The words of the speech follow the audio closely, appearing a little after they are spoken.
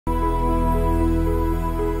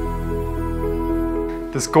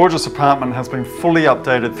This gorgeous apartment has been fully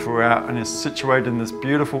updated throughout and is situated in this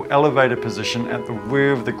beautiful elevated position at the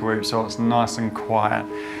rear of the group, so it's nice and quiet.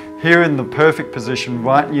 Here in the perfect position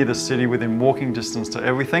right near the city within walking distance to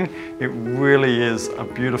everything, it really is a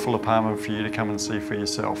beautiful apartment for you to come and see for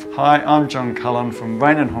yourself. Hi, I'm John Cullen from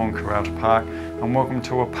Rain and Horn Karalta Park and welcome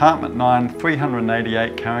to Apartment 9,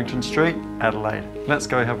 388 Carrington Street, Adelaide. Let's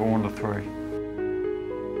go have a wander through.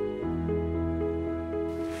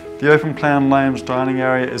 The open plan lounge dining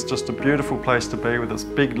area is just a beautiful place to be with its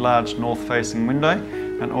big large north facing window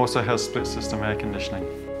and also has split system air conditioning.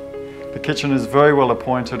 The kitchen is very well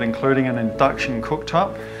appointed, including an induction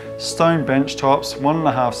cooktop, stone bench tops,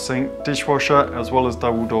 1.5 sink, dishwasher, as well as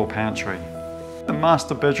double door pantry. The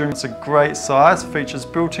master bedroom is a great size, features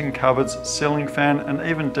built-in cupboards, ceiling fan and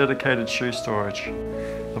even dedicated shoe storage.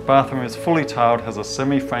 The bathroom is fully tiled, has a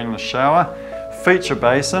semi-frameless shower, feature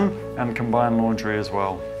basin and combined laundry as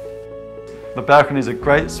well. The balcony is a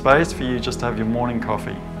great space for you just to have your morning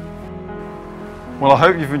coffee. Well, I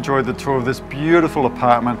hope you've enjoyed the tour of this beautiful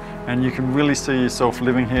apartment and you can really see yourself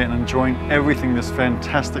living here and enjoying everything this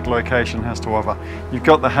fantastic location has to offer. You've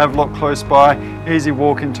got the Havelock close by, easy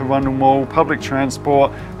walk into Rundle Mall, public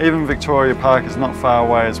transport, even Victoria Park is not far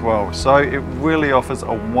away as well. So it really offers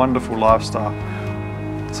a wonderful lifestyle.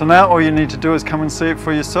 So now all you need to do is come and see it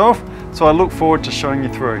for yourself. So I look forward to showing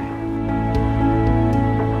you through.